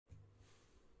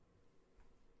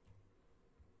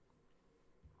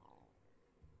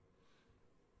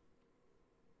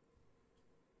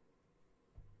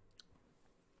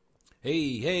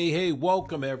Hey,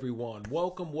 welcome everyone.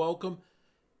 Welcome.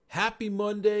 Happy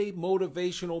Monday,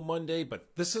 motivational Monday, but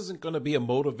this isn't going to be a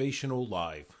motivational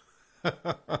live.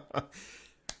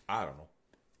 I don't know.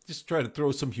 Just try to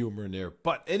throw some humor in there.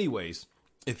 But anyways,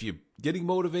 if you're getting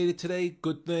motivated today,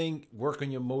 good thing. Work on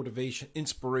your motivation,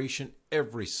 inspiration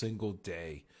every single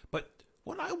day. But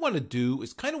what I want to do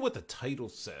is kind of what the title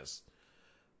says.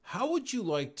 How would you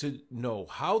like to know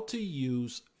how to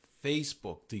use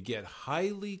Facebook to get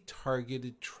highly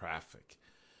targeted traffic?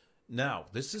 Now,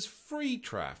 this is free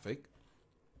traffic.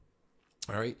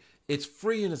 All right. It's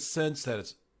free in a sense that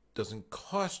it doesn't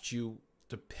cost you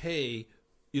to pay,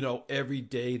 every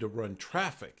day to run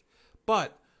traffic.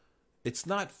 But it's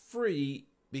not free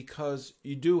because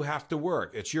you do have to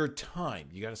work. It's your time.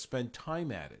 You got to spend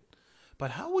time at it.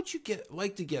 But how would you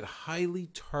like to get highly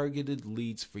targeted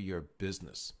leads for your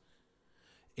business?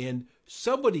 And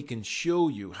somebody can show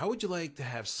you. How would you like to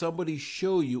have somebody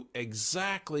show you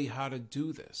exactly how to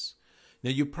do this? Now,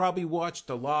 you probably watched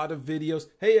a lot of videos.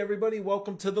 Hey, everybody,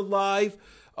 welcome to the live.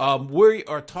 We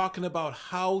are talking about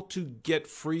how to get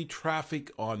free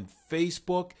traffic on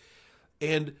Facebook.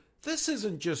 And this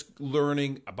isn't just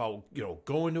learning about,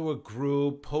 going to a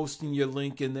group, posting your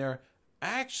link in there.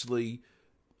 Actually,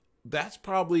 that's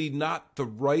probably not the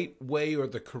right way or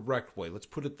the correct way. Let's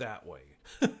put it that way,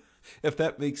 if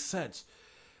that makes sense.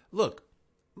 Look,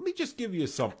 let me just give you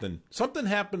something. Something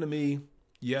happened to me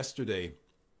yesterday.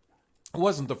 It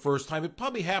wasn't the first time. It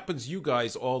probably happens to you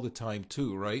guys all the time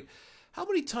too, right? How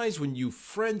many times when you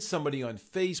friend somebody on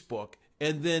Facebook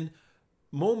and then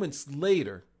moments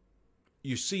later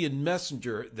you see in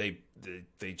Messenger they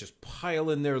just pile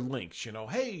in their links,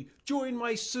 hey, join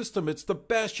my system. It's the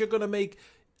best. You're going to make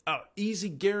easy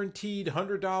guaranteed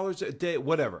 $100 a day,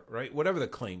 whatever, right? Whatever the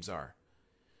claims are,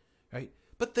 right?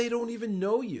 But they don't even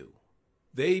know you.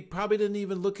 They probably didn't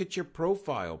even look at your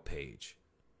profile page,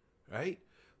 right?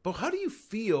 But how do you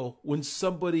feel when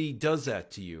somebody does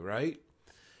that to you, right?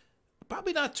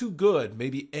 Probably not too good.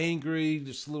 Maybe angry,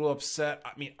 just a little upset.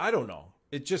 I mean, I don't know.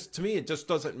 To me, it just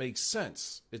doesn't make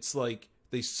sense. It's like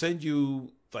they send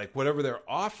you like whatever their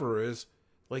offer is.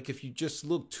 Like if you just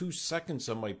look 2 seconds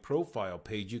on my profile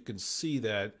page, you can see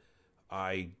that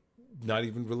I not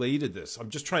even related this. I'm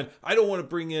just trying. I don't want to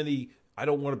bring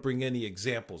any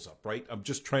examples up, right? I'm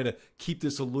just trying to keep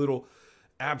this a little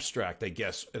abstract, I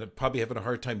guess, and I'm probably having a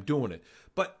hard time doing it.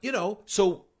 But,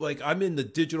 so like I'm in the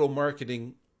digital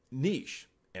marketing niche,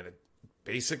 and it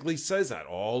basically says that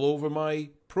all over my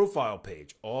profile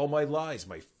page, all my lives,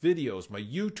 my videos, my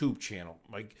YouTube channel,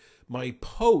 my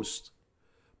post.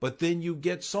 But then you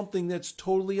get something that's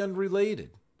totally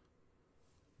unrelated.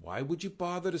 Why would you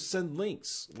bother to send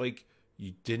links? Like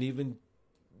you didn't even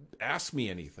ask me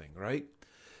anything, right?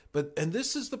 And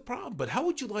this is the problem. But how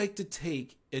would you like to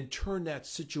take and turn that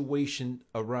situation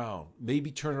around?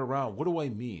 Maybe turn it around. What do I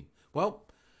mean? Well,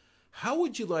 how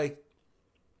would you like,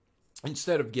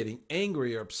 instead of getting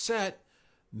angry or upset,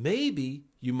 maybe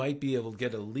you might be able to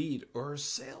get a lead or a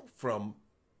sale from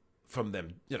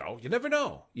them. You never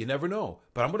know. You never know.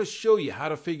 But I'm going to show you how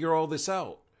to figure all this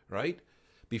out, right?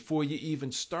 Before you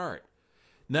even start.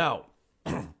 Now,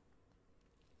 a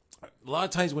lot of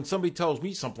times when somebody tells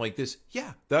me something like this,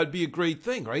 yeah, that'd be a great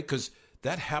thing, right? Because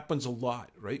that happens a lot,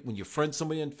 right? When you friend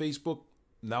somebody on Facebook,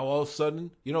 now all of a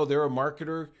sudden, they're a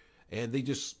marketer and they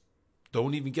just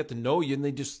don't even get to know you and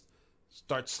they just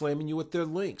start slamming you with their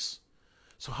links.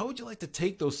 So how would you like to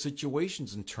take those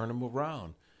situations and turn them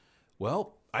around?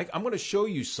 Well, I'm going to show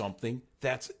you something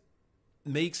that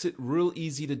makes it real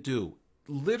easy to do.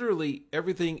 Literally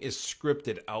everything is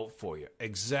scripted out for you.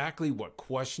 Exactly what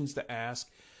questions to ask.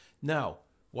 Now,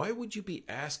 why would you be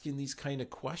asking these kind of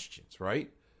questions, right?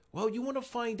 Well, you want to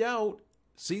find out.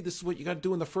 See, this is what you got to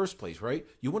do in the first place, right?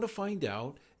 You want to find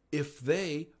out if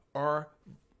they are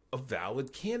a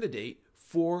valid candidate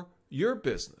for your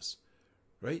business,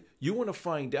 right? You want to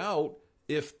find out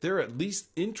if they're at least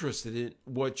interested in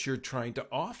what you're trying to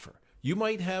offer. You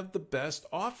might have the best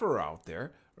offer out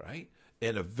there, right?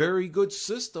 And a very good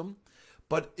system.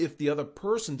 But if the other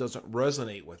person doesn't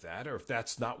resonate with that, or if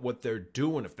that's not what they're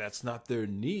doing, if that's not their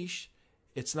niche,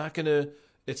 it's not gonna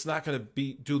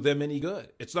do them any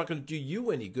good. It's not gonna do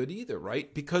you any good either,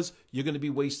 right? Because you're gonna be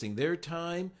wasting their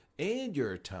time and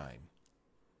your time.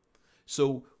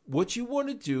 So what you want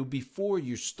to do before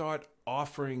you start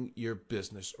offering your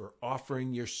business or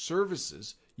offering your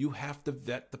services, you have to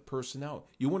vet the person out.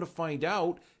 You want to find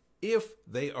out if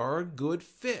they are a good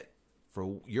fit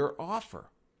for your offer.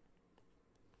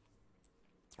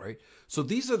 Right? So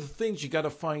these are the things you got to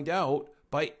find out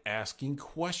by asking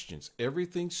questions.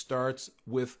 Everything starts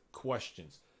with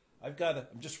questions. I'm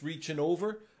just reaching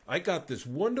over. I got this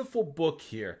wonderful book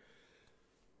here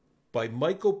by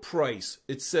Michael Price.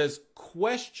 It says,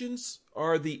 questions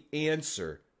are the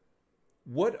answer.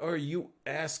 What are you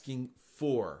asking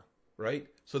for? Right?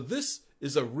 So this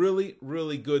is a really,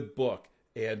 really good book.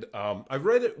 And I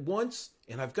read it once,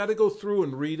 and I've got to go through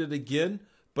and read it again.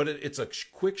 But it's a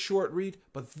quick, short read.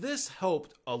 But this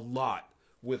helped a lot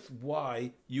with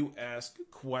why you ask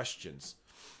questions.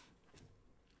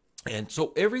 And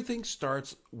so everything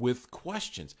starts with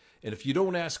questions. And if you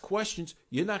don't ask questions,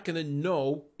 you're not going to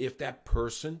know if that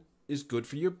person is good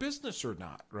for your business or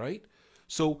not, right?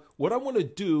 So what I want to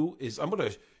do is I'm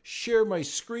going to share my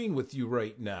screen with you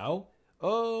right now.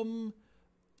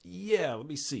 Yeah, let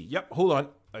me see. Yep, hold on.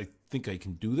 I think I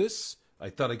can do this.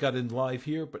 I thought I got in live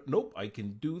here, but nope, I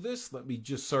can do this. Let me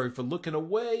just, sorry for looking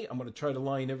away. I'm going to try to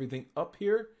line everything up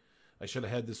here. I should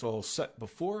have had this all set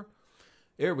before.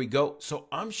 There we go. So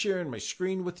I'm sharing my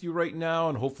screen with you right now,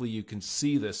 and hopefully you can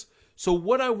see this. So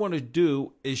what I want to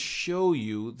do is show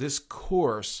you this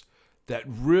course that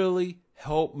really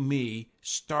helped me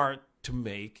start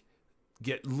to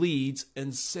get leads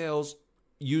and sales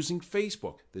using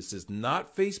Facebook. This is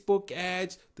not Facebook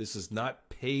ads. This is not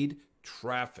paid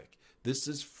traffic. This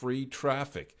is free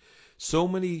traffic. So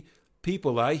many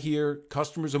people I hear,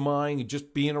 customers of mine, and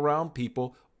just being around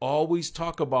people, always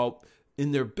talk about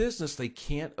in their business, they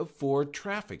can't afford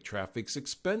traffic. Traffic's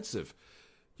expensive,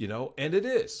 you know, and it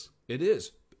is. It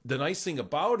is. The nice thing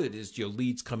about it is your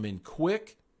leads come in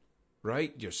quick,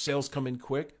 right? Your sales come in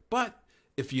quick. But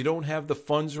if you don't have the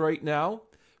funds right now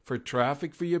for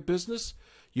traffic for your business,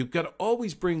 you've got to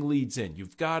always bring leads in.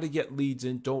 You've got to get leads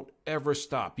in. Don't ever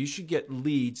stop. You should get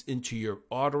leads into your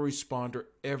autoresponder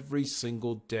every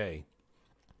single day.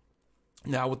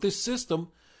 Now, with this system,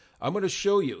 I'm going to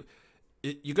show you.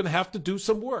 You're going to have to do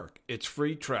some work. It's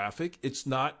free traffic. It's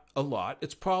not a lot.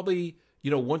 It's probably,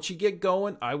 you know, once you get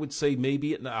going, I would say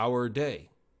maybe an hour a day.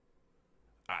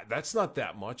 That's not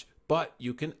that much, but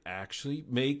you can actually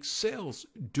make sales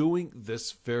doing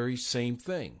this very same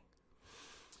thing.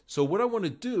 So what I want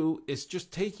to do is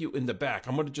just take you in the back.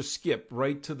 I'm going to just skip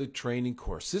right to the training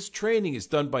course. This training is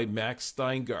done by Max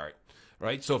Steingart,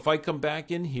 right? So if I come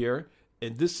back in here,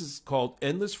 and this is called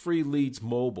Endless Free Leads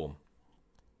Mobile.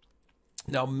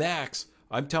 Now, Max,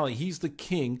 I'm telling you, he's the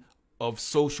king of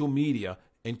social media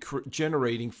and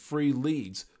generating free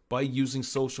leads by using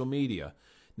social media.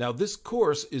 Now, this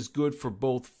course is good for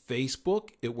both Facebook.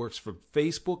 It works for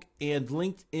Facebook and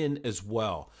LinkedIn as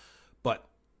well. But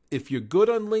if you're good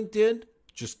on LinkedIn,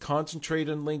 just concentrate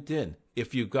on LinkedIn.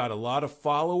 If you've got a lot of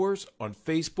followers on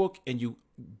Facebook and you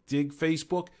dig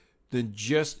Facebook, then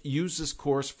just use this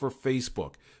course for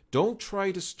Facebook. Don't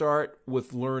try to start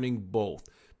with learning both.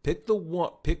 Pick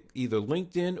either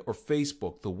LinkedIn or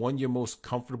Facebook, the one you're most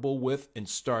comfortable with, and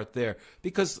start there.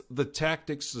 Because the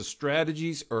tactics, the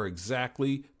strategies are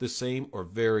exactly the same or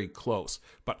very close.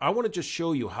 But I want to just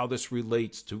show you how this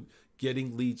relates to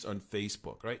getting leads on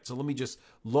Facebook, right? So let me just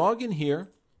log in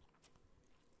here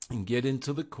and get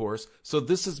into the course. So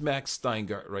this is Max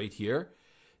Steingart right here.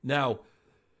 Now,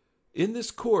 in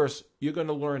this course, you're going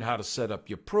to learn how to set up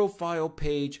your profile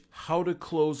page, how to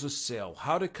close a sale,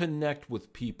 how to connect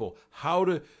with people, how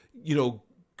to,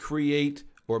 create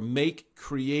or make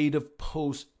creative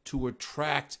posts to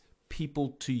attract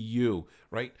people to you,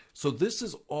 right? So this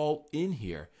is all in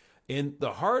here. And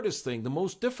the hardest thing, the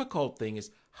most difficult thing is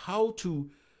how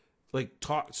to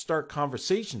start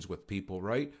conversations with people,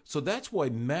 right? So that's why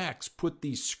Max put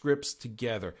these scripts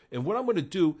together. And what I'm going to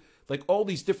do, all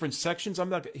these different sections,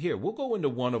 we'll go into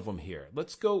one of them here.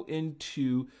 Let's go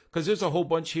into, because there's a whole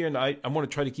bunch here, and I want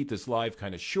to try to keep this live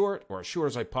kind of short, or as short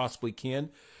as I possibly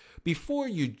can. Before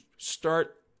you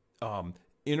start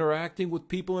interacting with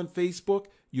people on Facebook,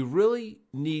 you really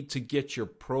need to get your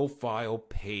profile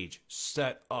page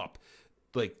set up.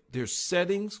 There's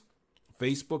settings,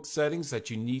 Facebook settings that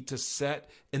you need to set,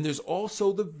 and there's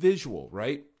also the visual,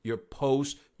 right? Your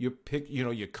post, your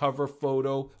your cover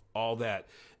photo, all that.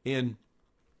 And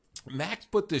Max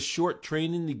put this short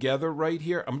training together right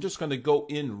here. I'm just going to go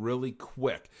in really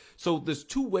quick. So there's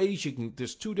two ways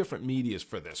there's two different medias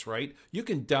for this, right? You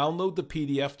can download the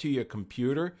PDF to your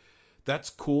computer.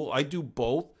 That's cool. I do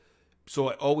both. So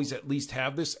I always at least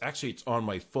have this. Actually, it's on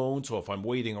my phone. So if I'm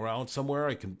waiting around somewhere,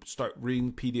 I can start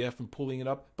reading PDF and pulling it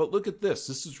up. But look at this.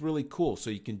 This is really cool.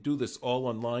 So you can do this all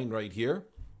online right here.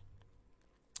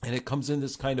 And it comes in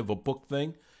this kind of a book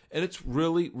thing. And it's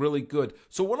really, really good.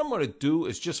 So what I'm going to do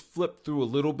is just flip through a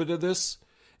little bit of this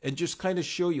and just kind of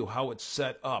show you how it's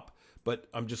set up. But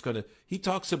I'm just going to, he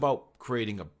talks about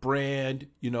creating a brand,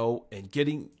 and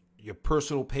getting your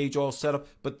personal page all set up.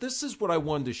 But this is what I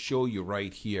wanted to show you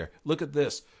right here. Look at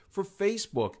this. For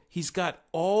Facebook, he's got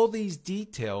all these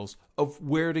details of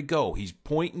where to go. He's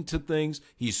pointing to things,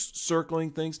 he's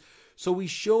circling things. So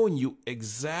he's showing you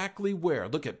exactly where.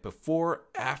 Look at before,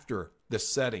 after the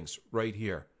settings right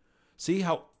here. See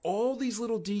how all these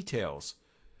little details,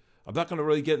 I'm not going to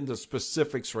really get into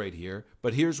specifics right here,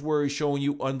 but here's where he's showing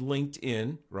you on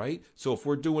LinkedIn, right? So if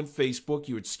we're doing Facebook,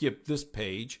 you would skip this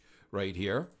page right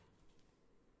here.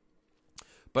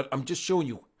 But I'm just showing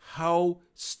you how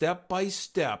step by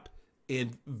step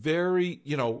in very,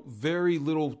 very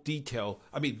little detail.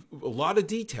 I mean, a lot of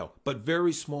detail, but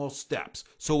very small steps.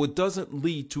 So it doesn't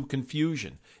lead to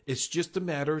confusion. It's just a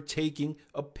matter of taking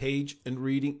a page and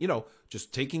reading,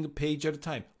 just taking a page at a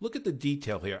time. Look at the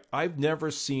detail here. I've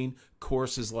never seen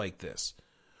courses like this.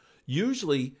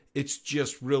 Usually it's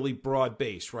just really broad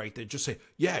based, right? They just say,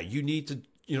 yeah, you need to,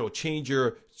 change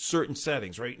your certain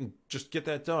settings, right? And just get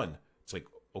that done. It's like,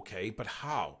 okay, but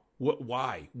how? What?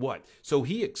 Why? What? So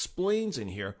he explains in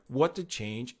here what to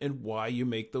change and why you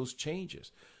make those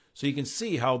changes. So you can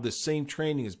see how the same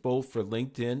training is both for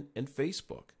LinkedIn and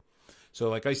Facebook. So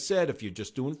like I said, if you're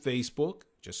just doing Facebook,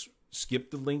 just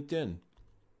skip the LinkedIn.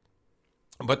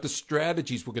 But the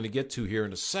strategies we're going to get to here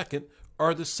in a second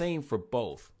are the same for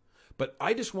both. But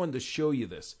I just wanted to show you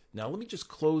this. Now let me just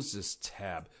close this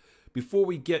tab. Before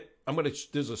we get,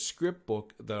 there's a script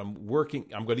book that I'm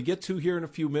going to get to here in a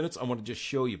few minutes. I want to just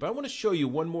show you. But I want to show you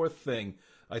one more thing.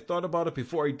 I thought about it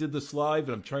before I did this live,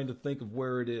 and I'm trying to think of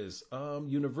where it is.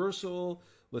 Universal,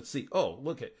 let's see. Oh,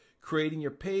 look at creating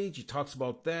your page. He talks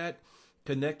about that.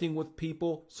 Connecting with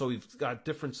people. So we've got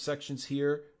different sections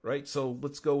here, right? So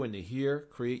let's go into here,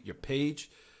 create your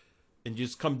page. And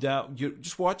just come down. You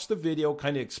just watch the video,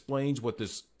 kind of explains what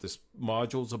this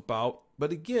module is about.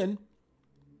 But again,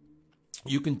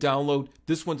 you can download,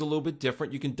 this one's a little bit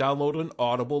different. You can download an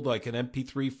Audible, like an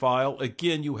MP3 file.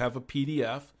 Again, you have a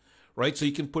PDF, right? So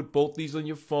you can put both these on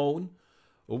your phone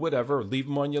or whatever, or leave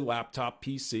them on your laptop,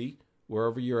 PC,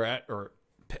 wherever you're at, or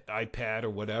iPad or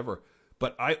whatever.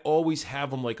 But I always have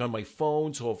them like on my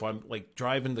phone. So if I'm like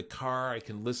driving the car, I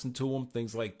can listen to them,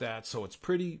 things like that. So it's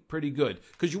pretty good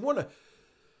because you want to,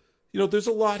 there's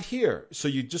a lot here. So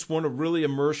you just want to really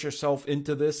immerse yourself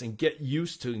into this and get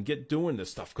used to and get doing this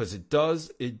stuff because it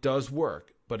does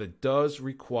work, but it does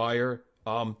require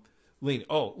lean.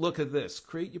 Oh, look at this.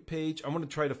 Create your page. I'm going to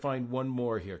try to find one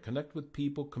more here. Connect with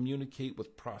people, communicate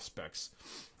with prospects.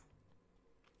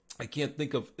 I can't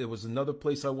think of, it was another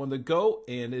place I wanted to go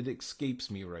and it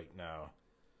escapes me right now.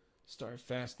 Start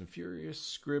Fast and Furious,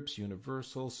 scripts,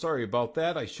 Universal. Sorry about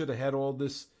that. I should have had all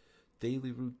this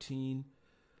daily routine.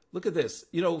 Look at this,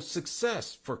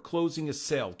 success for closing a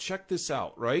sale. Check this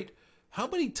out, right? How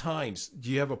many times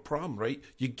do you have a problem, right?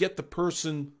 You get the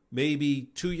person maybe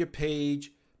to your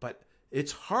page, but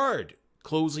it's hard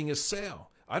closing a sale.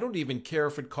 I don't even care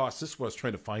if it costs, this is what I was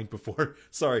trying to find before,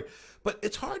 sorry. But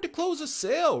it's hard to close a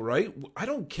sale, right? I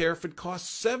don't care if it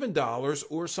costs $7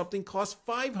 or something costs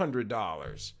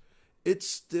 $500. It's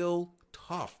still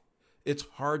tough. It's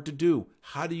hard to do.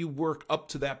 How do you work up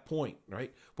to that point,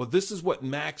 right? Well, this is what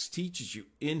Max teaches you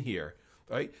in here,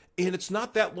 right? And it's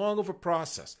not that long of a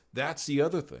process. That's the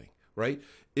other thing, right?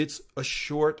 It's a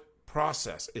short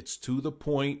process. It's to the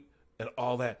point and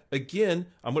all that. Again,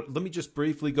 let me just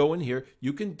briefly go in here.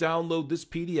 You can download this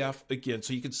PDF again,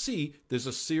 so you can see there's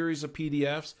a series of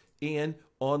PDFs and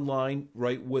online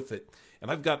right with it.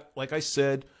 And I've got, like I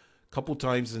said a couple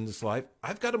times in this live,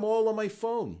 I've got them all on my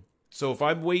phone. So if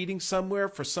I'm waiting somewhere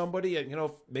for somebody,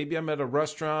 maybe I'm at a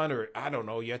restaurant or I don't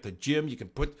know, you're at the gym, you can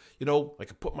put, I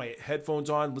can put my headphones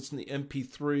on, listen to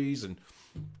MP3s,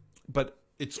 but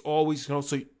it's always,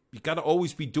 so you got to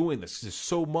always be doing this. There's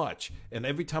so much. And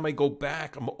every time I go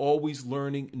back, I'm always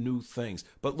learning new things.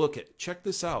 But check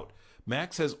this out.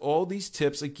 Max has all these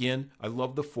tips. Again, I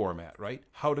love the format, right?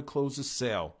 How to close a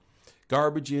sale.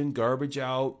 Garbage in, garbage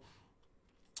out.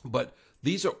 But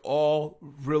these are all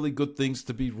really good things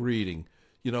to be reading.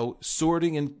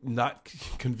 Sorting and not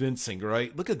convincing,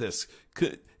 right? Look at this.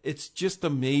 It's just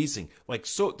amazing.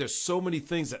 There's so many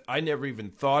things that I never even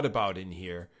thought about in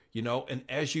here, and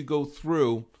as you go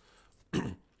through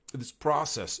this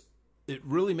process, it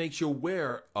really makes you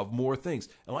aware of more things.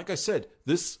 And like I said,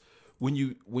 when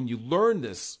you learn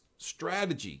this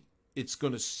strategy, it's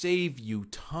going to save you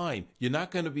time. You're not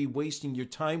going to be wasting your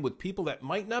time with people that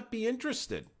might not be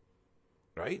interested.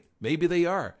 Right? Maybe they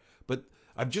are. But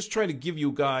I'm just trying to give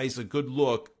you guys a good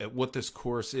look at what this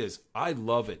course is. I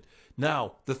love it.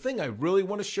 Now, the thing I really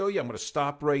want to show you, I'm going to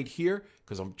stop right here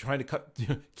because I'm trying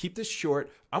to keep this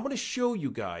short. I'm going to show you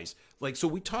guys. So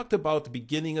we talked about the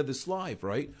beginning of this live,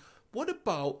 right? What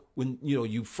about when,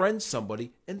 you friend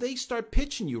somebody and they start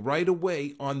pitching you right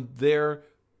away on their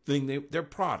their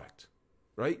product,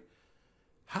 right?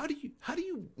 How do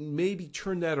you maybe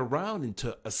turn that around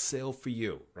into a sale for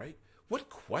you, right? What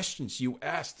questions you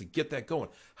ask to get that going?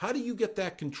 How do you get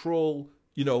that control,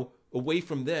 away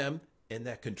from them, and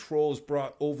that control is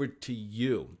brought over to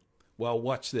you? Well,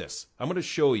 watch this. I'm going to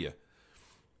show you.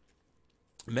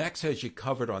 Max has you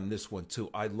covered on this one too.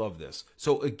 I love this.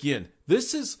 So again,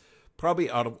 this is probably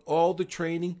out of all the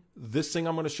training, this thing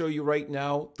I'm going to show you right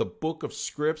now, the book of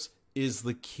scripts, is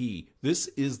the key. This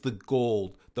is the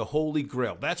gold, the holy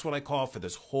grail. That's what I call for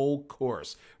this whole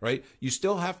course, right? You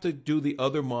still have to do the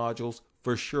other modules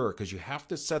for sure, because you have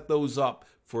to set those up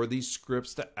for these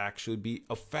scripts to actually be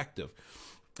effective.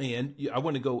 And I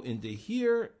want to go into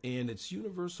here, and it's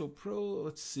Universal Pro.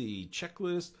 Let's see,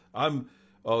 checklist.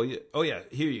 Oh yeah,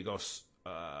 here you go.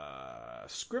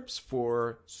 Scripts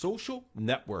for social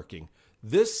networking.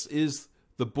 This is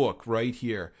the book right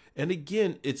here. And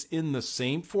again, it's in the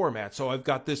same format. So I've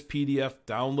got this PDF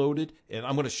downloaded, and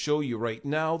I'm going to show you right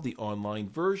now the online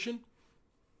version.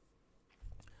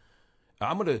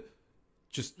 I'm going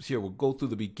to we'll go through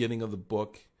the beginning of the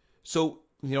book. So,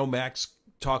 Max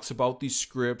talks about these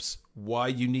scripts, why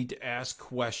you need to ask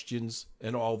questions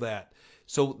and all that.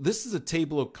 So this is a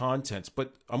table of contents,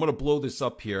 but I'm going to blow this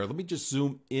up here. Let me just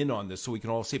zoom in on this so we can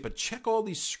all see it. But check all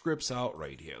these scripts out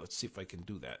right here. Let's see if I can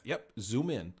do that. Yep, zoom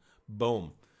in.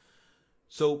 Boom.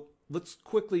 So let's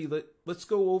quickly, let's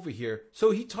go over here.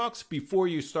 So he talks before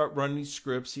you start running these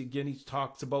scripts. He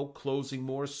talks about closing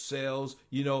more sales,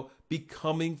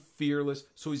 becoming fearless.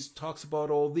 So he talks about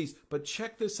all these. But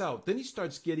check this out. Then he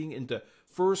starts getting into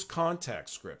first contact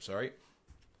scripts, all right?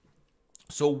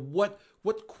 So what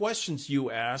questions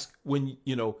you ask when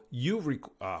you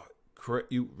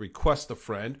request a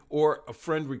friend, or a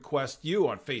friend requests you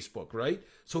on Facebook, right?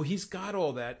 So he's got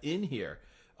all that in here.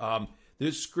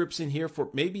 There's scripts in here for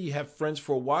maybe you have friends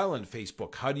for a while on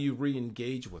Facebook. How do you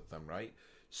re-engage with them, right?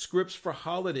 Scripts for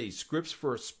holidays, scripts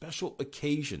for special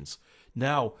occasions.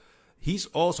 Now, I'm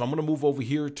going to move over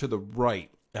here to the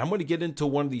right. I'm going to get into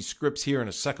one of these scripts here in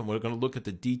a second. We're going to look at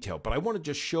the detail, but I want to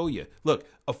just show you. Look,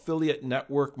 affiliate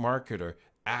network marketer,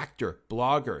 actor,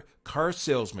 blogger, car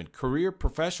salesman, career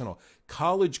professional,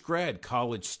 college grad,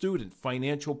 college student,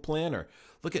 financial planner.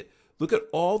 Look at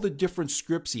all the different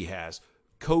scripts he has.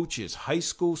 Coaches, high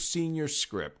school senior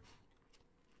script,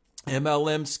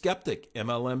 MLM skeptic,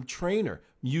 MLM trainer,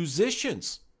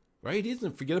 musicians, right? He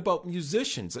doesn't forget about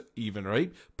musicians even,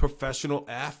 right? Professional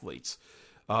athletes.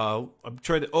 I'm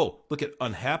trying to, look at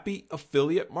unhappy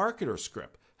affiliate marketer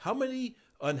script. How many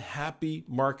unhappy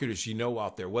marketers you know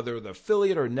out there, whether they're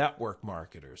affiliate or network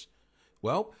marketers?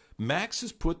 Well, Max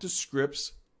has put the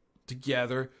scripts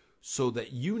together so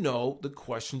that you know the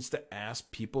questions to ask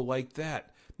people like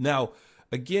that. Now,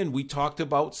 again, we talked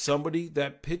about somebody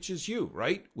that pitches you,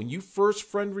 right? When you first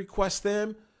friend request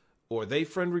them, or they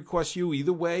friend request you,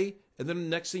 either way, and then the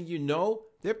next thing you know,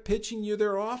 they're pitching you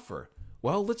their offer.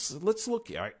 Well, let's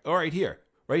look. All right, here,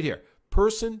 right here.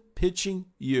 Person pitching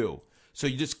you. So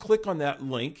you just click on that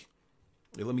link.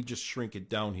 Let me just shrink it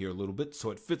down here a little bit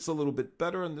so it fits a little bit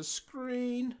better on the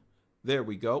screen. There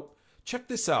we go. Check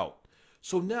this out.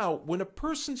 So now when a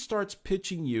person starts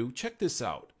pitching you, check this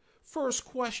out. First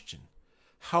question.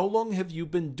 How long have you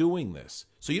been doing this?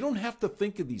 So you don't have to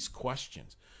think of these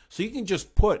questions. So you can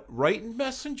just put right in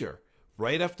Messenger,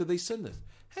 right after they send this.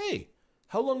 Hey,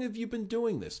 how long have you been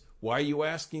doing this? Why are you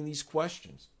asking these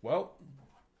questions? Well,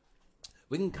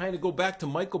 we can kind of go back to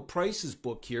Michael Price's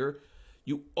book here.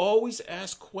 You always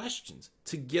ask questions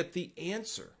to get the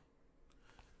answer,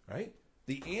 right?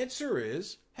 The answer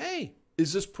is, hey,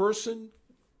 is this person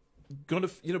going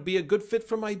to be a good fit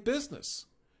for my business?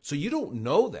 So you don't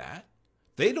know that.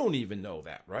 They don't even know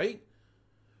that, right?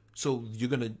 So you're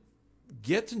going to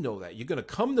get to know that. You're going to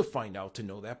come to find out to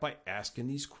know that by asking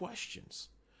these questions.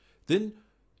 Then,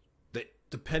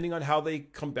 depending on how they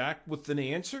come back with an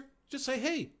answer, just say,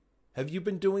 hey, have you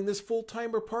been doing this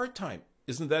full-time or part-time?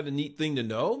 Isn't that a neat thing to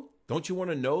know? Don't you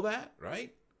want to know that,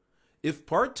 right? If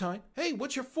part-time, hey,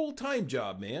 what's your full-time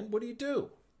job, man? What do you do?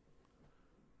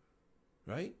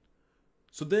 Right?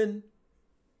 So then,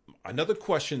 another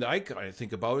question that I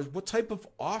think about is, what type of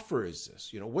offer is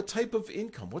this? What type of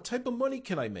income? What type of money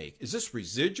can I make? Is this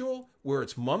residual, where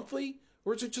it's monthly?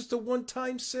 Or is it just a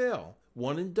one-time sale?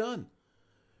 One and done.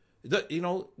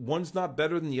 One's not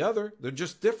better than the other. They're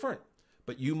just different.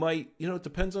 But you might, it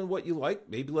depends on what you like.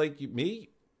 Maybe like me,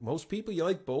 most people, you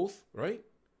like both, right?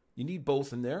 You need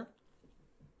both in there.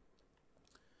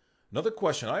 Another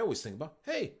question I always think about,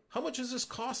 hey, how much does this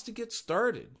cost to get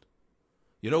started?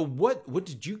 What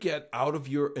did you get out of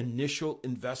your initial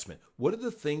investment? What are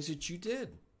the things that you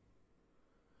did?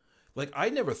 Like, I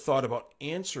never thought about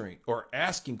answering or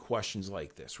asking questions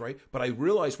like this, right? But I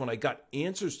realized when I got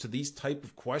answers to these type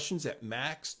of questions that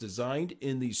Max designed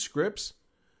in these scripts,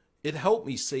 it helped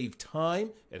me save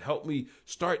time. It helped me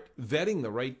start vetting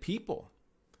the right people.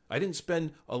 I didn't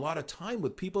spend a lot of time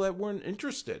with people that weren't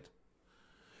interested.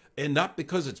 And not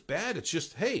because it's bad. It's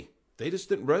just, hey, they just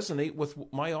didn't resonate with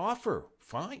my offer.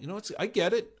 Fine. I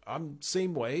get it. I'm the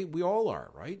same way. We all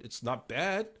are, right? It's not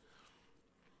bad.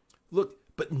 Look,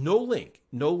 but no link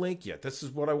yet. This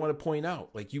is what I want to point out.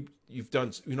 Like you've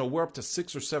done, we're up to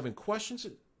 6 or 7 questions.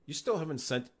 You still haven't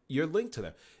sent your link to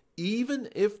them. Even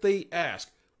if they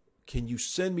ask, can you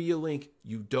send me a link?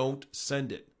 You don't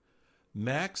send it.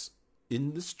 Max,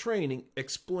 in this training,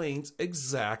 explains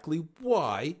exactly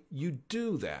why you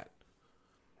do that.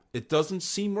 It doesn't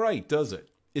seem right, does it?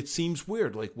 It seems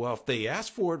weird. Like, well, if they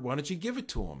ask for it, why don't you give it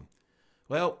to them?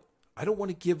 Well, I don't want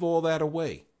to give all that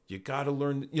away. You got to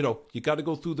learn, you got to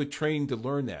go through the training to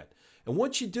learn that. And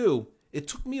once you do, it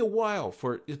took a while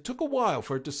for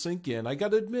it to sink in. I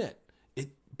got to admit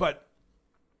but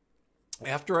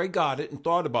after I got it and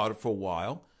thought about it for a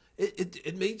while,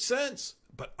 it made sense.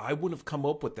 But I wouldn't have come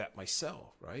up with that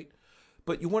myself, right?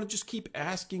 But you want to just keep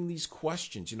asking these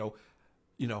questions,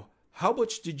 how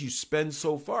much did you spend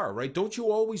so far, right? Don't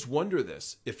you always wonder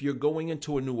this if you're going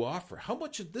into a new offer? How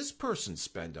much did this person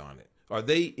spend on it? Are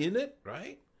they in it,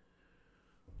 right?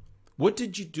 What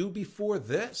did you do before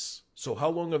this? So how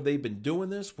long have they been doing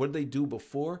this? What did they do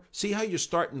before? See how you're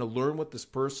starting to learn what this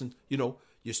person,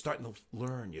 you're starting to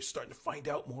learn. You're starting to find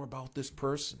out more about this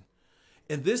person.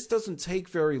 And this doesn't take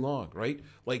very long, right?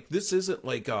 Like this isn't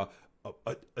like a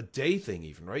day thing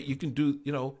even, right? You can do,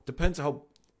 depends how,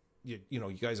 you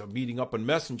guys are meeting up on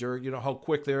Messenger,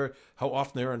 how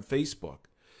often they're on Facebook.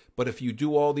 But if you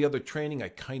do all the other training, I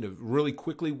kind of really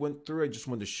quickly went through. I just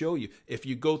wanted to show you. If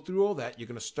you go through all that, you're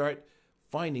going to start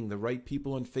finding the right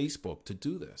people on Facebook to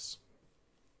do this.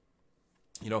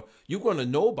 You're going to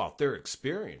know about their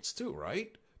experience too,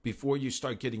 right? Before you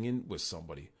start getting in with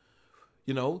somebody.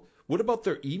 What about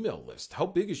their email list? How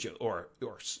big is your, or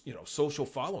social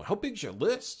following? How big is your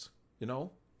list?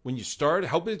 When you start,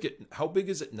 how big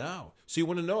is it now? So you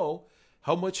want to know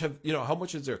how much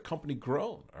has their company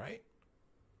grown, right?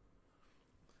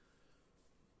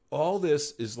 All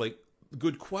this is like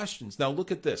good questions. Now look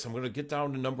at this. I'm going to get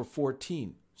down to number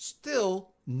 14. Still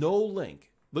no link.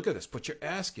 Look at this. But you're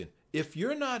asking, if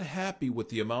you're not happy with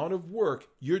the amount of work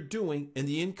you're doing and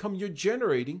the income you're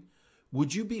generating,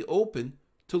 would you be open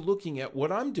to looking at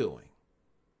what I'm doing?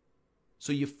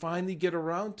 So you finally get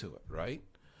around to it, right?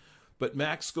 But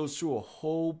Max goes through a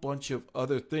whole bunch of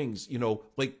other things,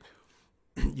 like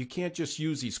you can't just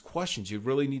use these questions. You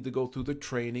really need to go through the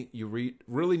training. You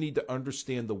really need to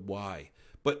understand the why.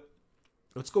 But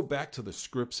let's go back to the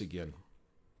scripts again.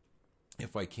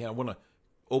 If I can, I want to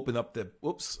open up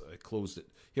I closed it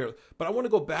here. But I want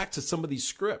to go back to some of these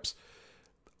scripts.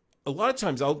 A lot of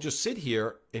times I'll just sit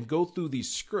here and go through these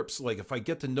scripts. Like if I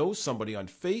get to know somebody on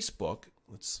Facebook,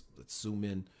 let's zoom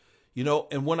in,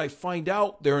 and when I find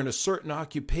out they're in a certain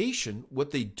occupation,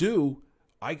 what they do,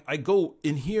 I go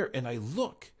in here and I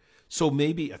look. So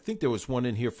maybe, I think there was one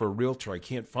in here for a realtor. I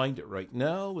can't find it right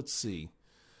now. Let's see.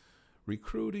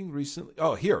 Recruiting recently.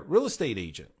 Oh, here, real estate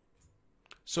agent.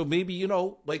 So maybe,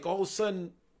 like all of a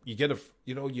sudden you get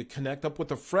you connect up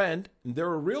with a friend and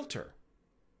they're a realtor,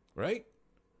 right?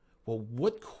 Well,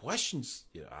 what questions,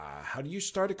 how do you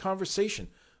start a conversation?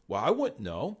 Well, I wouldn't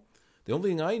know. The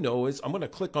only thing I know is I'm going to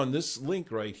click on this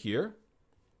link right here.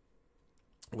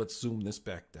 Let's zoom this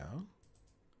back down.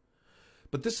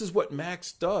 But this is what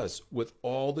Max does with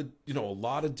all the, a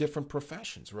lot of different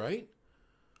professions, right?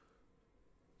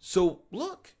 So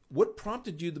look, what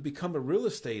prompted you to become a real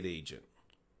estate agent?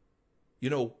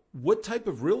 What type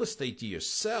of real estate do you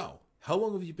sell? How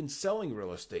long have you been selling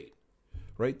real estate?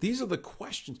 Right? These are the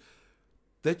questions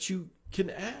that you can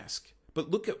ask.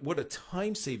 But look at what a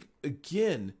time save.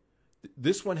 Again,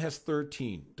 this one has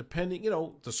 13. Depending,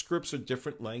 the scripts are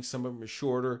different lengths. Some of them are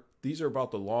shorter. These are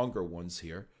about the longer ones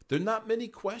here. There are not many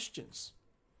questions.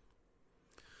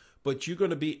 But you're going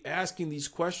to be asking these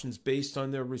questions based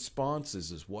on their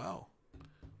responses as well.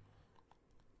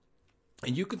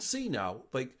 And you can see now,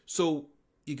 so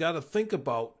you got to think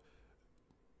about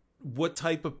what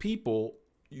type of people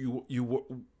you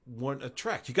want to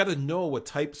attract. You got to know what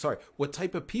type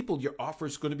of people your offer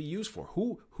is going to be used for.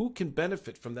 Who can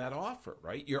benefit from that offer,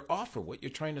 right? Your offer, what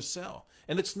you're trying to sell.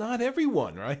 And it's not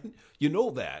everyone, right? You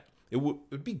know that. It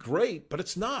would be great, but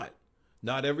it's not.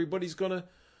 Not everybody's going to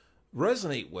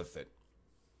resonate with it.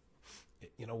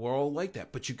 We're all like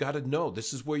that. But you got to know,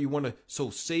 this is where you want to, so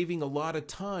saving a lot of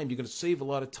time, you're going to save a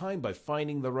lot of time by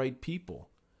finding the right people.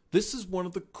 This is one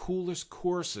of the coolest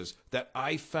courses that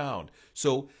I found.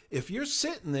 So if you're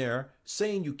sitting there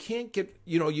saying you can't get,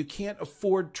 you can't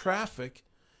afford traffic,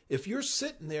 if you're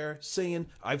sitting there saying,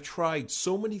 I've tried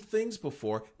so many things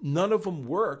before, none of them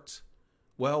worked,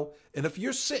 well, and if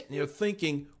you're sitting there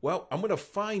thinking, well, I'm going to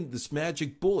find this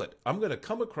magic bullet, I'm going to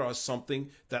come across something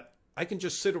that I can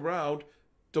just sit around,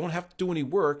 don't have to do any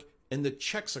work, and the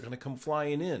checks are going to come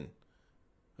flying in.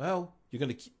 Well,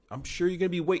 I'm sure you're going to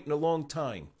be waiting a long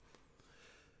time.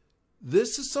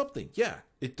 This is something, yeah,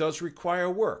 it does require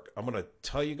work. I'm going to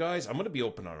tell you guys, I'm going to be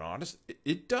open and honest.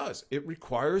 It does. It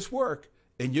requires work,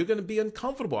 and you're going to be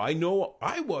uncomfortable. I know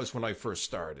I was when I first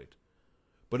started.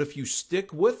 But if you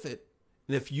stick with it,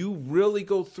 and if you really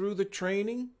go through the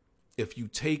training, if you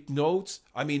take notes,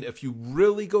 if you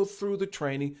really go through the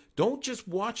training, don't just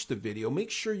watch the video. Make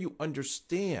sure you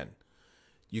understand.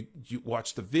 You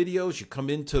watch the videos, you come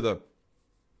into the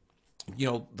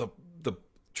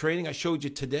training I showed you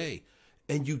today,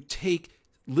 and you take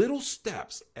little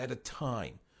steps at a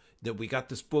time. That we got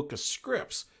this book of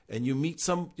scripts, and you meet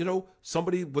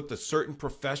somebody with a certain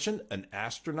profession, an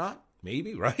astronaut,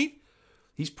 maybe, right?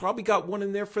 He's probably got one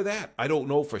in there for that. I don't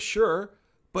know for sure,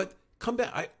 but come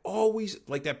back. I always,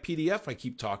 like that PDF I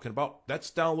keep talking about, that's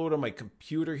downloaded on my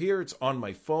computer here. It's on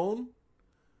my phone.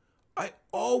 I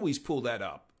always pull that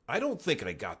up. I don't think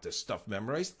I got this stuff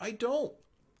memorized. I don't,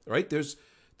 right? There's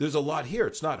a lot here.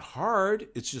 It's not hard.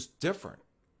 It's just different.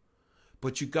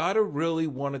 But you got to really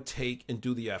want to take and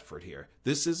do the effort here.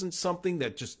 This isn't something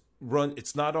that just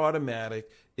it's not automatic.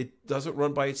 It doesn't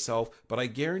run by itself. But I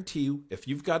guarantee you, if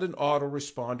you've got an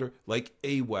autoresponder like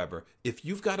Aweber, if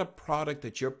you've got a product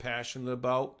that you're passionate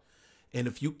about, and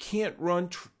if you can't run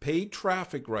paid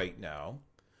traffic right now,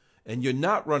 and you're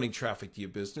not running traffic to your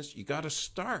business, you got to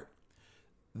start.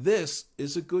 This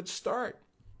is a good start.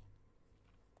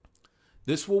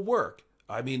 This will work.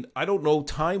 I don't know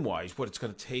time-wise what it's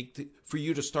going to take for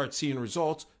you to start seeing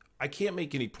results. I can't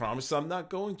make any promises. I'm not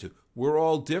going to. We're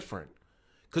all different.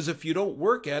 Because if you don't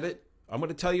work at it, I'm going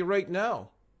to tell you right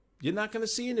now, you're not going to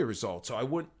see any results. So I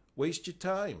wouldn't waste your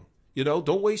time.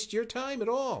 Don't waste your time at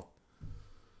all.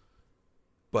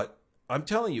 But I'm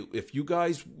telling you, if you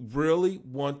guys really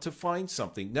want to find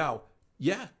something, now,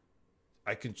 yeah,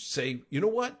 I can say, you know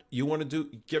what? You want to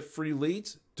get free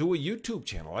leads? Do a YouTube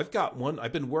channel. I've got one.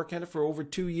 I've been working on it for over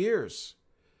 2 years.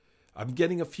 I'm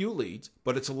getting a few leads,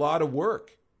 but it's a lot of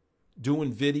work.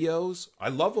 Doing videos. I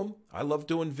love them. I love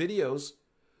doing videos.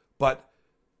 But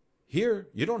here,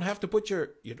 you don't have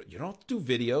to you don't have to do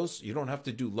videos. You don't have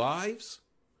to do lives.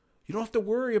 You don't have to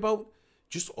worry about,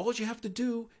 just all you have to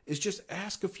do is just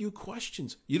ask a few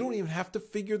questions. You don't even have to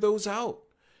figure those out.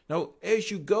 Now,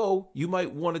 as you go, you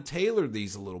might want to tailor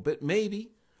these a little bit,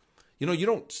 maybe. You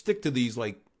don't stick to these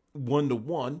like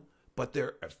one-to-one, but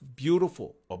they're a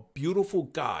beautiful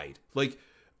guide. Like,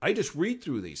 I just read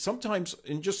through these. Sometimes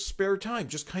in just spare time,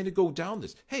 just kind of go down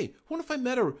this. Hey, what if I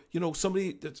met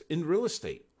somebody that's in real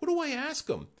estate? What do I ask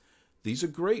them? These are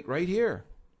great right here.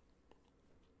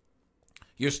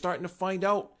 You're starting to find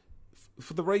out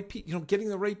for the right people, getting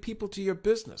the right people to your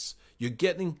business. You're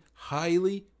getting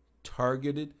highly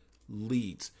targeted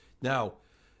leads. Now,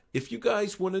 if you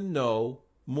guys want to know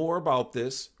more about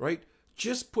this, right,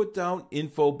 just put down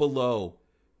info below.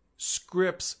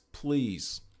 Scripts,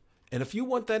 please. And if you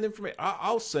want that information,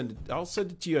 I'll send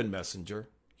it to you in Messenger.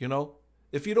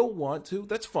 If you don't want to,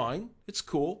 that's fine. It's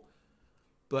cool.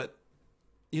 But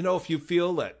if you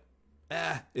feel that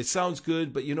it sounds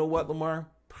good, but you know what, Lamar,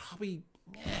 probably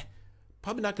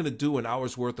not going to do an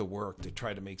hour's worth of work to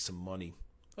try to make some money.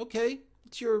 Okay,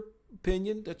 it's your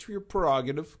opinion. That's your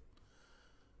prerogative.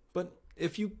 But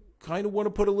if you kind of want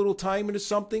to put a little time into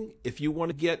something, if you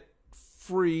want to get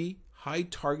free, high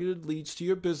targeted leads to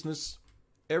your business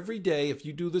every day, if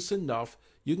you do this enough,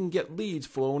 you can get leads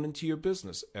flowing into your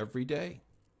business every day.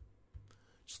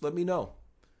 Just let me know.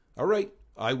 All right,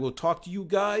 I will talk to you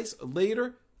guys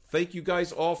later. Thank you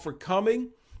guys all for coming.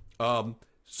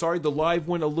 Sorry the live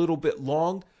went a little bit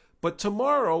long, but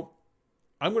tomorrow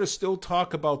I'm going to still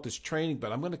talk about this training,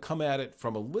 but I'm going to come at it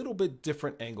from a little bit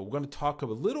different angle. We're going to talk a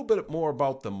little bit more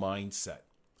about the mindset.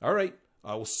 All right,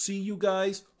 I will see you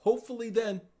guys hopefully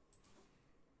then.